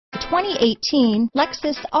2018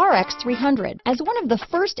 Lexus RX 300. As one of the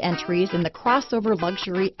first entries in the crossover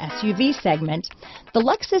luxury SUV segment, the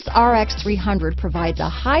Lexus RX 300 provides a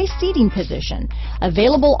high seating position,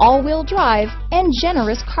 available all-wheel drive, and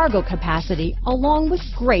generous cargo capacity, along with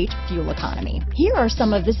great fuel economy. Here are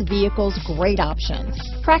some of this vehicle's great options: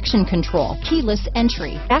 traction control, keyless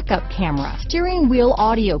entry, backup camera, steering wheel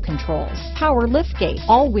audio controls, power liftgate,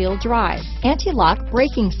 all-wheel drive, anti-lock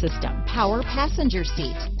braking system, power passenger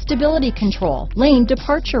seat, stability control, lane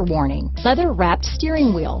departure warning, leather-wrapped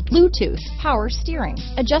steering wheel, Bluetooth, power steering,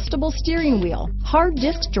 adjustable steering wheel, hard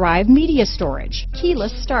disk drive media storage,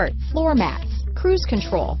 keyless start, floor mats, cruise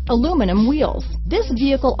control, aluminum wheels. This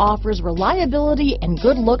vehicle offers reliability and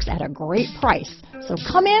good looks at a great price. So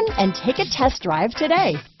come in and take a test drive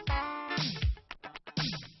today.